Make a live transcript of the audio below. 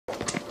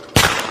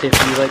If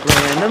you like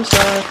random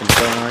stuff and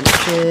funny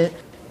shit,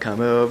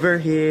 come over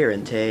here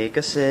and take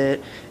a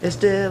sit. It's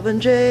Dylan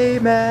J.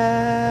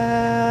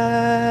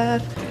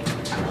 Math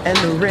and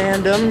the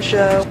Random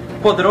Show.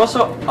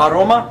 Poderoso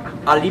aroma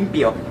a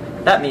limpio.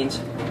 That means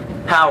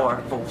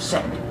powerful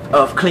scent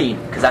of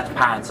clean, because that's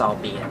Pine-Sol,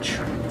 bitch.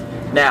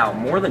 Now,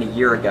 more than a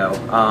year ago,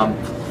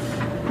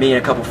 me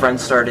and a couple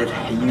friends started a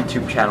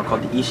YouTube channel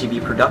called the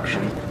ECB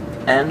Production,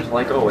 and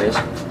like always,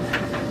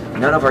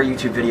 none of our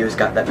YouTube videos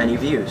got that many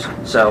views.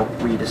 So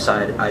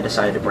I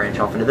decided to branch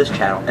off into this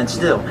channel, and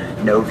still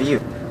no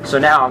views. So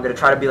now I'm gonna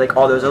try to be like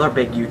all those other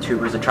big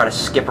YouTubers and try to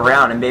skip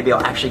around, and maybe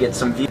I'll actually get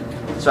some views.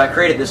 So I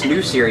created this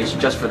new series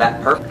just for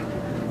that purpose.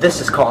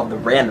 This is called The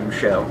Random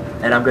Show,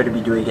 and I'm going to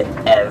be doing it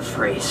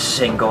every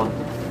single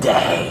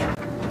day.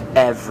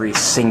 Every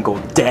single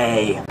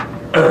day.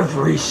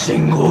 Every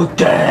single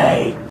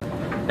day.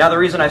 Now the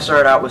reason I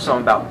started out with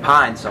something about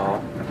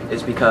Pine-Sol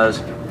is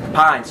because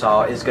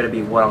Pine-Sol is going to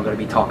be what I'm going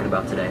to be talking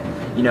about today.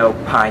 You know,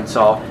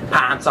 Pine-Sol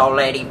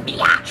lady,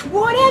 biatch,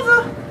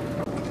 whatever.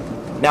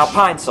 Now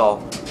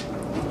Pine-Sol,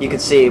 you can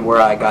see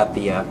where I got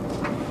the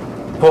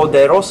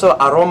Poderoso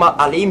aroma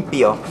a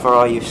limpio for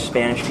all you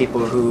Spanish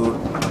people who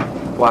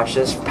watch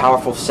this.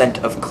 Powerful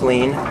scent of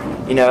clean.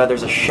 You know,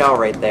 there's a shell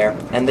right there,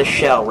 and this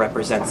shell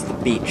represents the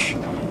beach,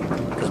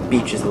 because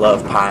beaches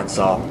love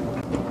Pine-Sol.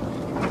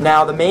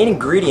 Now, the main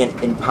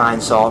ingredient in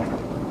Pine-Sol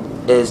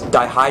is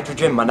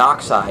dihydrogen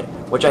monoxide,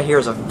 which I hear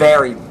is a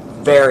very,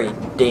 very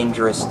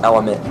dangerous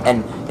element,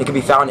 and it can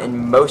be found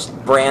in most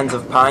brands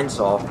of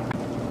Pine-Sol.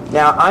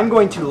 Now, I'm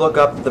going to look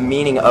up the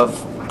meaning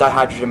of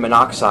dihydrogen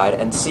monoxide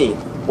and see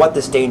what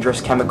this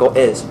dangerous chemical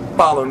is.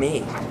 Follow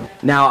me.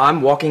 Now,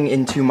 I'm walking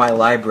into my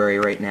library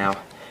right now,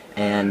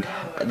 and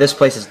this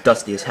place is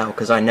dusty as hell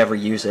because I never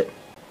use it.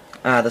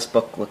 This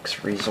book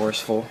looks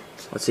resourceful.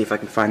 Let's see if I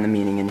can find the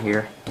meaning in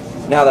here.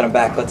 Now that I'm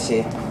back, let's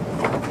see.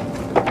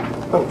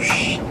 Oh,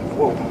 shit.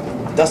 Whoa.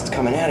 Dust's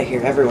coming out of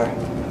here everywhere.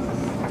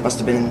 Must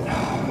have been...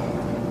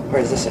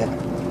 Where is this at?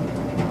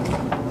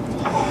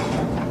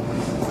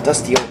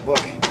 Dusty old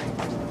book.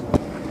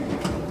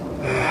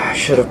 I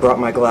should have brought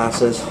my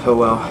glasses. Oh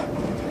well.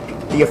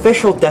 The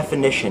official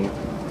definition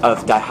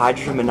of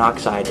dihydrogen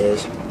monoxide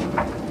is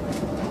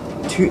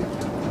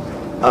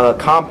a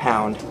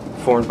compound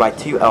formed by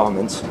two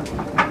elements,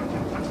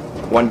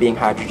 one being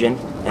hydrogen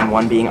and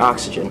one being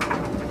oxygen.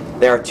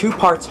 There are 2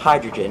 parts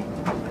hydrogen,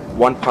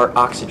 1 part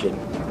oxygen,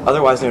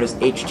 otherwise known as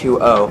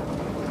H2O,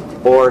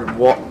 or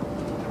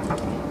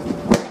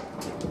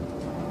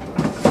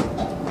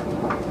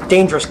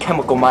dangerous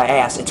chemical, my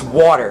ass, it's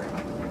water.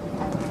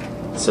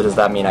 So does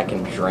that mean I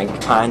can drink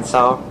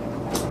Pine-Sol?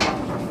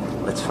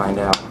 Let's find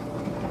out.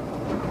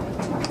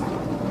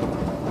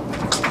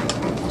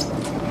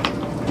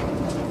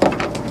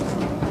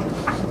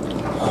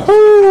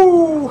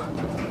 Whoo!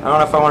 I don't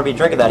know if I want to be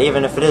drinking that,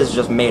 even if it is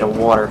just made of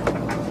water.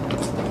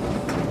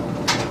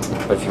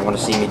 But if you want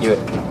to see me do it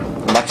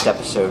next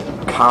episode,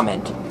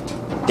 comment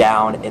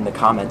down in the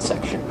comment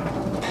section.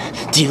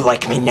 Do you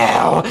like me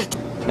now?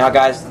 Now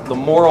guys, the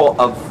moral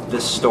of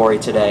this story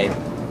today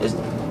is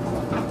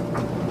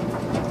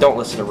don't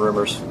listen to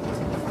rumors.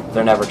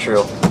 They're never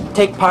true.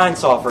 Take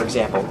Pine-Sol, for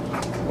example.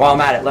 While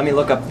I'm at it, let me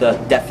look up the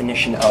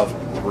definition of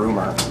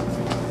rumor.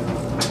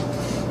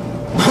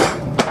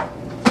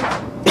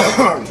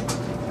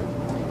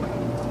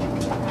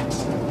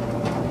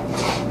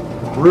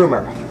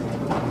 Rumor.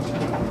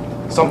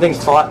 Something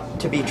thought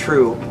to be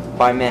true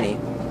by many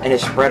and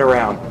is spread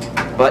around,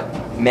 but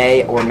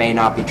may or may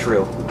not be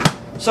true.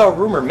 So a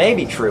rumor may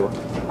be true,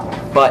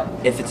 but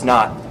if it's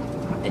not,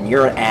 then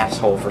you're an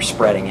asshole for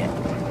spreading it.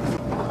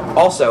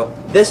 Also,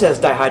 this has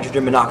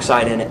dihydrogen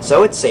monoxide in it,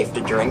 so it's safe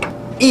to drink.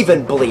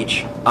 Even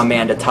bleach.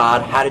 Amanda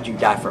Todd, how did you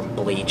die from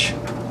bleach?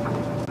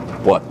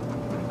 What?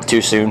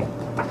 Too soon?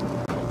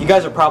 You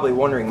guys are probably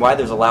wondering why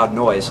there's a loud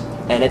noise,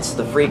 and it's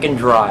the freaking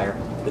dryer.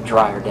 The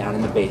dryer down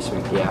in the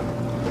basement, yeah.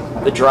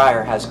 The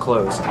dryer has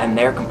clothes, and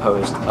they're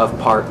composed of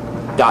part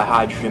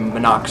dihydrogen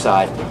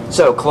monoxide.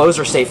 So, clothes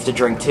are safe to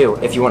drink too,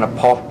 if you want to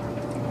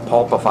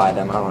pulpify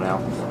them, I don't know.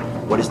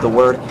 What is the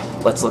word?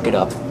 Let's look it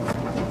up.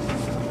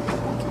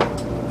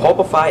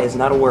 Pulpify is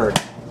not a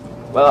word.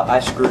 Well, I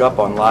screwed up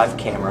on live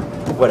camera.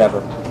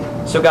 Whatever.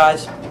 So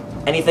guys,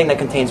 anything that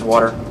contains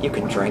water, you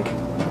can drink,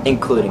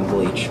 including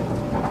bleach.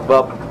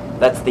 Well,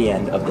 that's the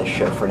end of this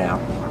show for now.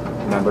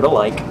 Remember to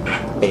like,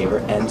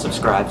 favorite, and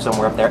subscribe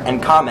somewhere up there,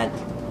 and comment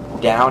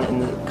down in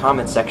the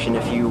comment section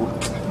if you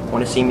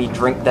want to see me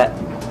drink that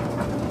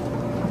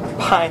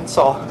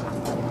Pine-Sol.